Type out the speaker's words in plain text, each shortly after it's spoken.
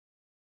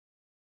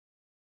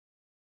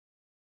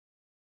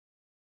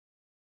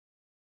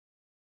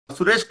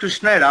Suresh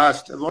Krishna had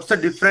asked, what's the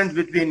difference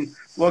between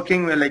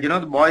working with, like, the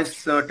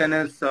boys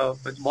tennis,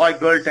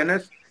 boy-girl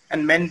tennis,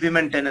 and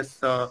men-women tennis?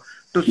 To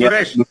Yeah,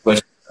 Suresh, good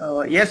question.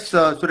 yes,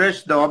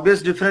 Suresh, the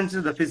obvious difference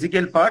is the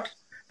physical part,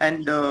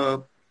 and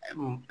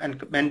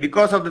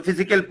because of the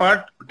physical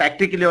part,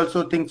 tactically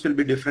also things will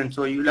be different.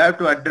 So you'll have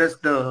to address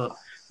the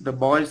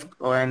boys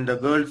and the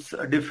girls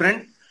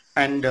different,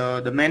 and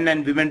the men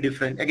and women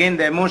different. Again,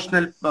 the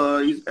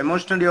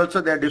emotionally also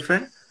they are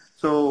different.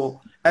 So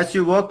as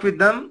you work with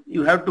them,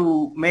 you have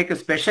to make a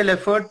special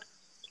effort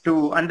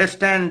to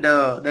understand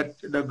that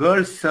the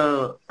girls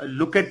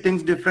look at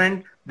things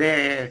different,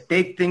 they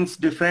take things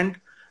different,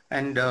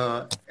 and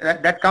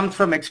that comes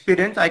from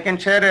experience. I can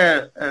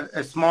share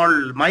a small,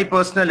 my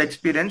personal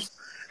experience.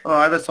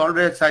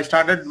 I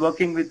started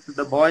working with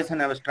the boys,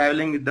 and I was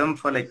traveling with them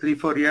for like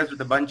 3-4 years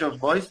with a bunch of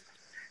boys.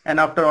 And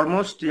after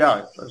almost,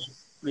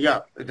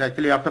 it's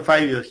actually after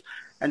 5 years.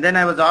 And then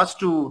I was asked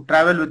to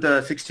travel with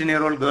a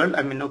 16-year-old girl.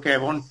 I mean, okay, I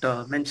won't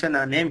mention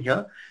her name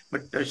here,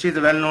 but she's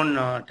a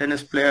well-known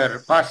tennis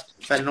player, past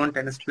well-known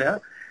tennis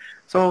player.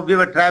 So we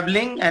were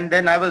traveling, and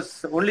then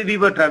we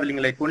were traveling,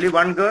 like only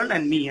one girl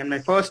and me. And my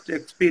first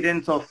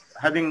experience of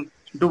having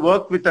to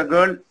work with a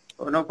girl,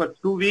 for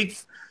 2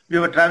 weeks, we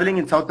were traveling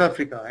in South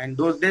Africa. And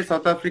those days,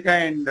 South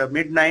Africa in the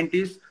mid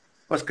 90s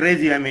was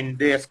crazy. I mean,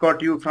 they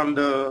escort you from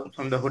the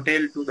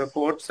hotel to the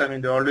courts. I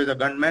mean, they're always a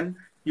gunman.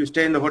 You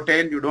stay in the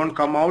hotel, you don't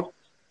come out,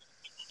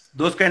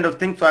 those kind of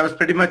things. So I was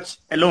pretty much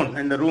alone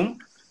in the room,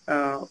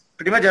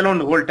 pretty much alone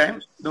the whole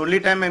time. The only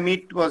time I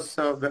meet was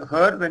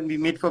her when we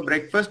meet for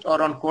breakfast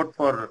or on court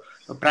for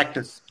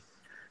practice.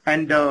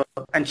 And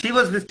she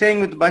was staying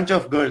with a bunch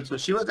of girls, so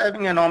she was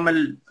having a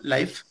normal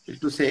life,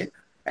 to say,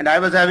 and I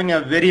was having a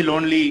very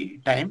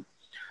lonely time.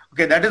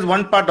 Okay, that is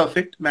one part of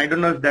it. I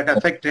don't know if that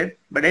affected,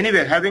 but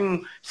anyway,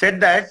 having said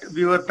that,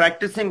 we were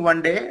practicing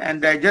one day,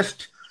 and I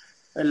just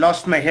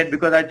lost my head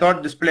because I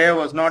thought this player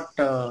was not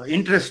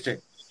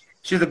interested.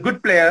 She's a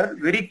good player,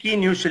 very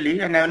keen usually,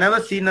 and I've never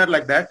seen her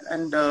like that.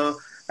 And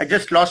I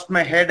just lost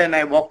my head, and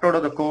I walked out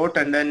of the court,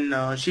 and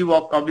then she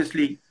walked.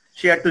 Obviously,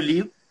 she had to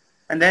leave.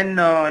 And then,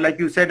 like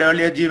you said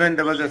earlier, Jeevan,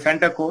 there was a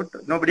center court.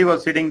 Nobody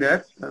was sitting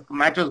there. The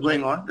match was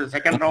going on, the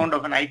second round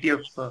of an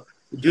ITF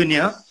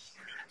junior.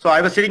 So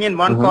I was sitting in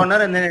one corner,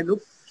 and then I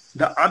looked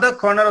the other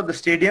corner of the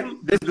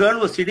stadium. This girl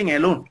was sitting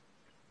alone.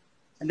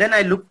 And then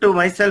I looked to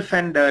myself,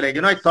 and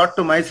I thought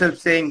to myself,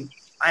 saying,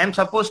 I am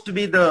supposed to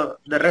be the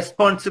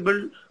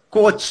responsible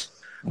coach,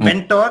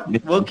 mentor,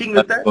 working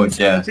with a Coach,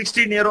 yeah.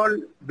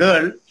 16-year-old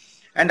girl,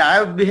 and I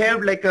have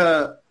behaved like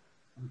a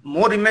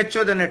more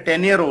immature than a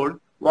 10-year-old,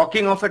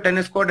 walking off a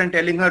tennis court and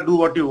telling her, do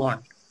what you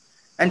want.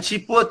 And she,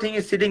 poor thing,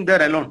 is sitting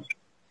there alone.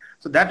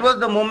 So that was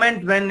the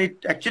moment when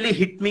it actually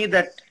hit me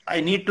that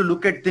I need to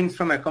look at things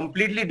from a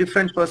completely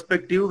different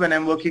perspective when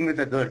I'm working with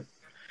a girl.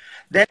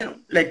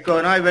 Then,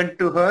 I went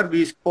to her,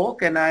 we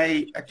spoke, and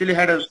I actually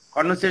had a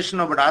conversation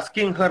about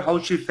asking her how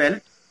she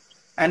felt.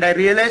 And I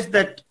realized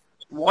that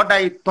what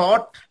I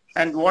thought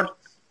and what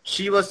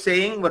she was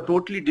saying were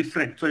totally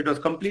different. So it was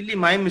completely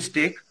my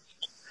mistake.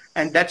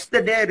 And that's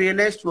the day I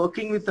realized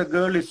working with a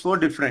girl is so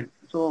different.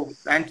 So,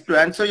 and to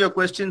answer your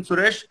question,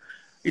 Suresh,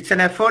 it's an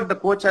effort the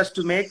coach has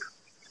to make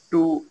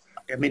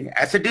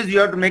as it is, you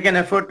have to make an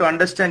effort to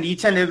understand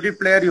each and every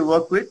player you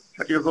work with.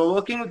 But if you're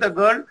working with a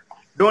girl,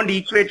 don't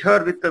equate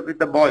her with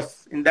the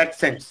boys in that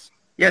sense.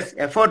 Yes,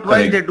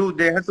 effort-wise, they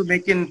have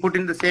to put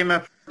in the same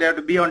effort. They have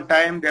to be on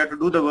time. They have to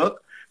do the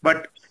work.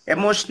 But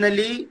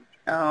emotionally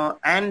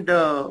and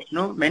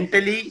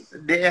mentally,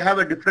 they have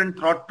a different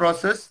thought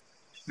process,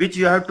 which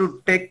you have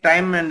to take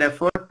time and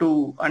effort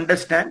to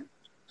understand,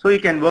 so you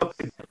can work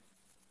with them.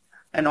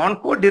 And on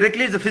court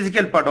directly is the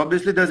physical part.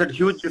 Obviously, there's a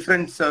huge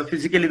difference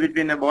physically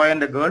between a boy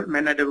and a girl,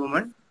 men and a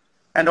woman,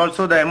 and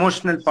also the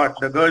emotional part.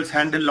 The girls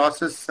handle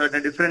losses in a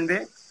different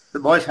way. The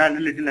boys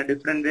handle it in a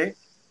different way.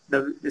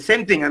 The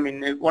same thing. I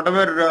mean,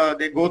 whatever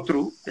they go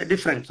through, they're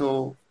different.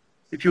 So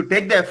if you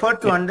take the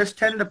effort to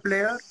understand the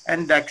player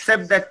and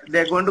accept that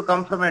they're going to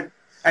come from it,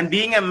 and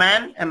being a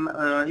man,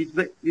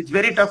 it's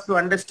very tough to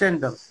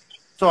understand them.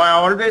 So I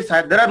always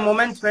had, there are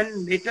moments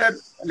when later,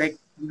 like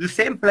the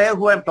same player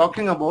who I'm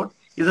talking about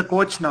is a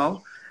coach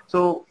now.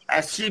 So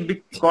as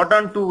she got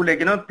on to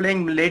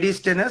playing ladies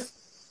tennis,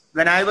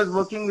 when I was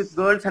working with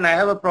girls and I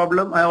have a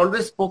problem, I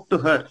always spoke to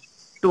her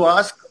to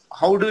ask,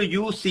 how do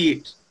you see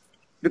it?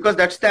 Because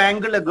that's the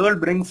angle a girl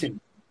brings in.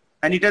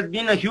 And it has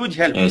been a huge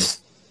help.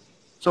 Yes.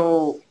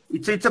 So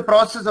it's a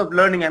process of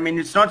learning. I mean,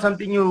 it's not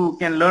something you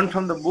can learn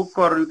from the book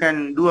or you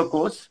can do a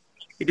course.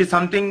 It is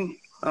something,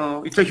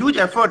 it's a huge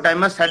effort, I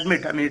must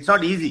admit. I mean, it's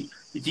not easy.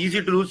 It's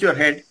easy to lose your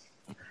head.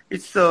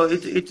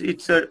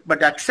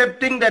 But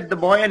accepting that the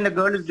boy and the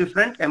girl is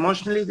different,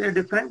 emotionally they're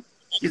different,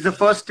 is the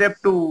first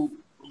step to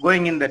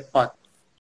going in that path.